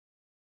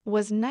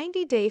Was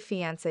 90 Day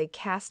Fiance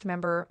cast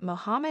member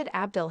Mohamed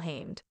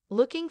Abdelhamid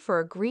looking for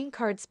a green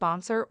card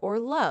sponsor or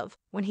love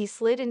when he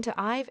slid into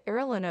Ive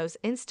Arellano's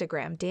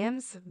Instagram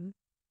DMs?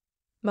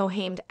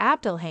 Mohamed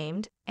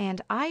Abdelhamid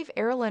and Ive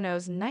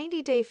Arellano's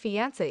 90 Day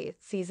Fiance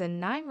Season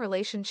 9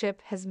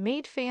 relationship has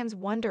made fans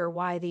wonder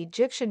why the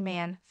Egyptian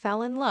man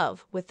fell in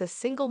love with the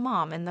single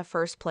mom in the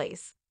first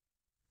place.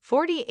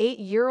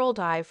 48-year-old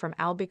Ive from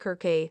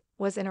Albuquerque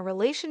was in a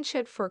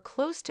relationship for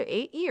close to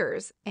 8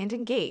 years and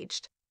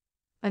engaged,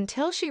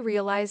 until she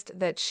realized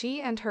that she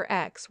and her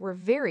ex were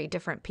very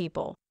different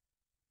people.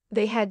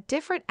 They had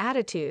different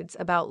attitudes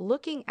about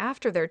looking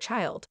after their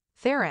child,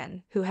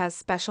 Theron, who has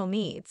special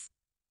needs.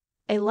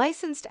 A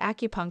licensed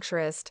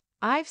acupuncturist,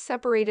 Ive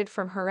separated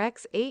from her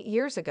ex 8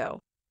 years ago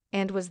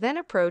and was then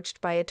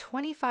approached by a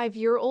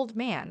 25-year-old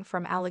man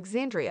from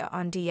Alexandria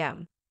on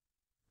DM.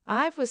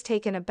 Ive was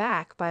taken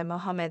aback by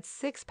Mohamed's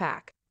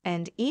six-pack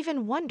and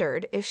even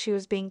wondered if she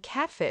was being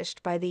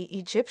catfished by the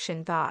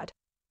Egyptian god.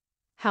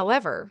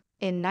 However,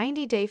 in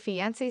 90 Day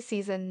Fiancé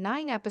Season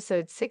 9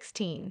 Episode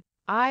 16,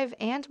 Ive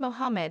and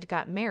Mohamed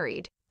got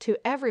married, to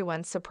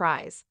everyone's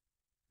surprise.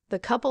 The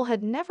couple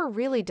had never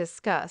really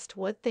discussed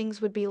what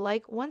things would be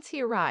like once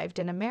he arrived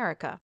in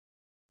America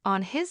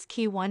on his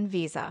Q1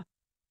 visa.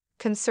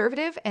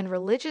 Conservative and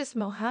religious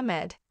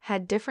Mohamed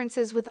had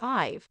differences with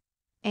Ive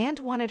and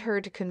wanted her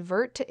to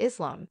convert to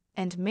Islam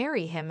and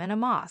marry him in a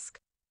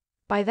mosque.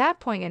 By that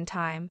point in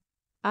time,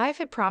 Ive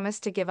had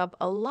promised to give up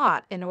a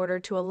lot in order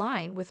to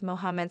align with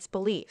Mohamed's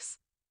beliefs.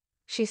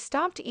 She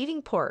stopped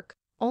eating pork,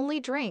 only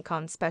drank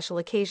on special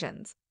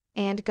occasions,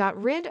 and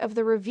got rid of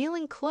the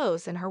revealing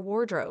clothes in her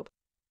wardrobe.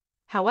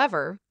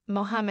 However,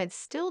 Mohamed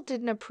still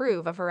didn't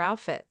approve of her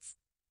outfits.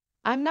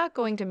 "I'm not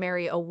going to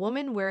marry a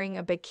woman wearing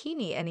a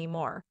bikini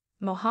anymore,"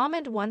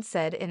 Mohamed once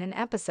said in an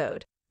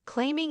episode,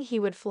 claiming he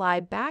would fly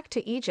back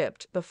to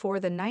Egypt before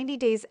the 90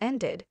 days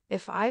ended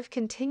if Ive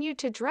continued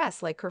to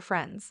dress like her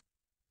friends.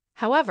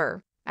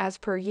 However, as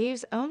per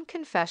Ive's own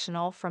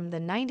confessional from the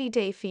 90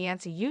 Day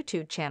Fiancé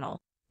YouTube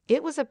channel,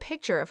 it was a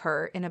picture of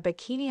her in a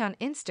bikini on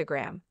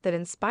Instagram that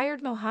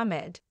inspired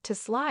Mohamed to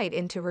slide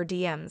into her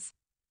DMs.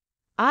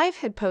 Ive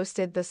had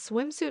posted the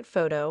swimsuit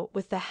photo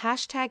with the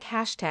hashtag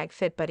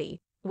 #FitBuddy,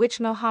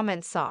 which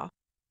Mohamed saw.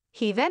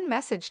 He then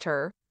messaged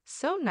her,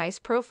 "So nice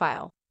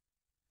profile."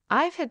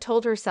 Ive had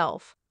told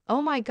herself,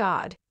 "Oh my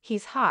God,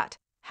 he's hot.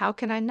 How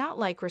can I not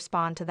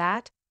respond to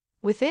that?"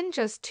 Within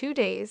just 2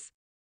 days,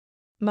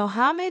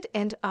 Mohamed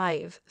and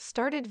Ive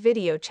started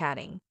video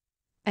chatting.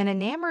 An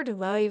enamored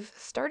Ive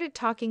started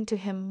talking to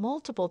him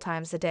multiple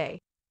times a day.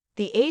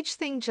 "The age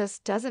thing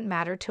just doesn't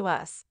matter to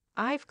us,"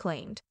 Ive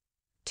claimed.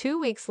 2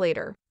 weeks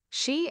later,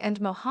 she and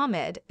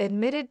Mohamed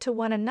admitted to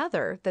one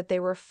another that they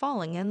were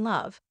falling in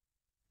love.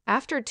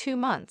 After 2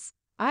 months,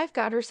 Ive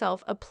got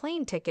herself a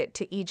plane ticket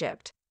to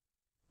Egypt.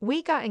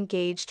 "We got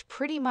engaged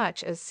pretty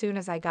much as soon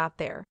as I got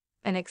there,"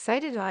 an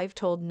excited Ive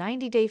told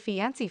 90 Day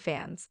Fiancé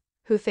fans,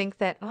 who think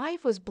that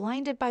Ive was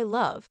blinded by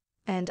love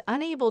and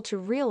unable to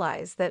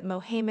realize that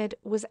Mohamed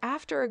was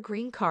after a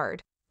green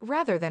card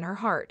rather than her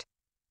heart.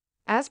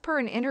 As per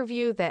an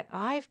interview that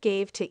Ive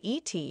gave to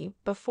ET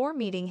before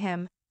meeting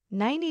him,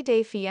 90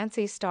 Day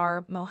Fiancé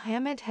star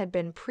Mohamed had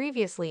been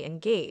previously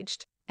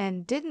engaged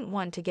and didn't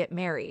want to get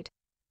married.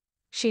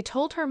 She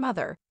told her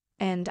mother,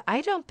 "And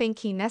I don't think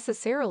he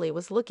necessarily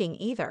was looking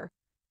either."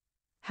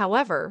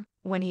 However,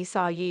 when he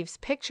saw Ive's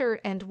picture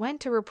and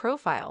went to her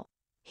profile,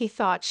 he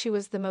thought she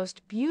was the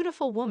most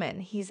beautiful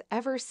woman he's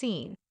ever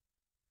seen.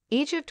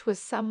 Egypt was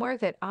somewhere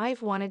that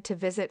Ive wanted to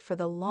visit for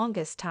the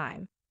longest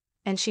time,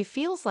 and she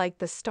feels like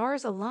the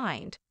stars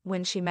aligned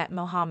when she met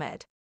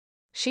Mohamed.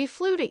 She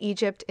flew to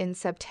Egypt in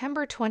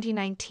September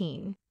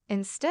 2019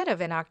 instead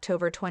of in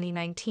October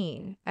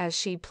 2019 as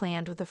she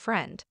planned with a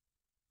friend.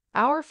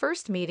 "Our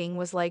first meeting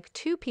was like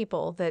two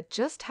people that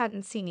just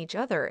hadn't seen each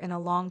other in a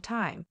long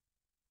time."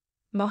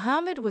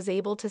 Mohamed was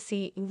able to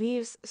see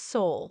Ive's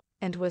soul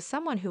and was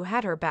someone who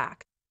had her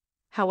back.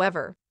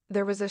 However,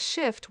 there was a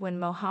shift when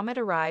Mohamed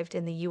arrived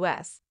in the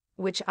US,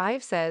 which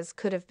Ive says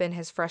could have been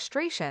his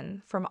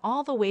frustration from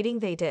all the waiting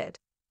they did.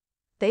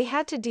 They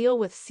had to deal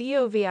with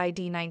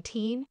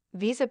COVID-19,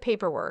 visa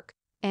paperwork,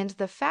 and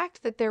the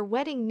fact that their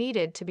wedding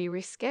needed to be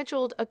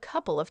rescheduled a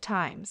couple of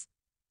times.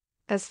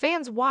 As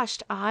fans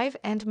watched Ive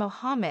and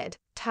Mohamed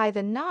tie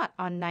the knot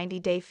on 90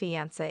 Day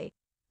Fiancé,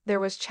 there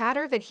was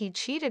chatter that he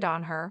cheated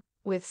on her,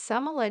 with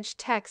some alleged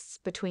texts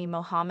between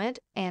Mohamed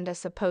and a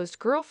supposed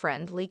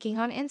girlfriend leaking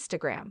on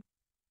Instagram.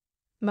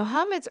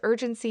 Mohamed's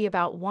urgency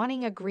about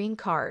wanting a green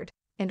card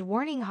and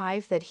warning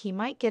Ive that he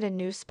might get a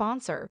new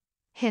sponsor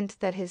hint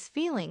that his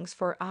feelings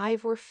for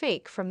Ive were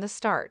fake from the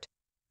start.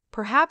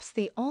 Perhaps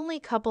the only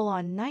couple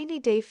on 90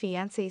 Day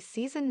Fiancé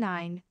Season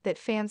 9 that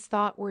fans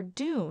thought were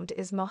doomed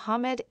is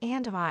Mohamed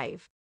and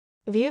Ive.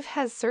 Ive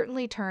has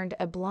certainly turned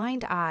a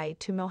blind eye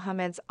to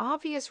Mohamed's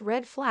obvious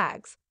red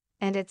flags,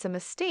 and it's a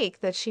mistake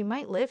that she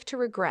might live to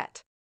regret.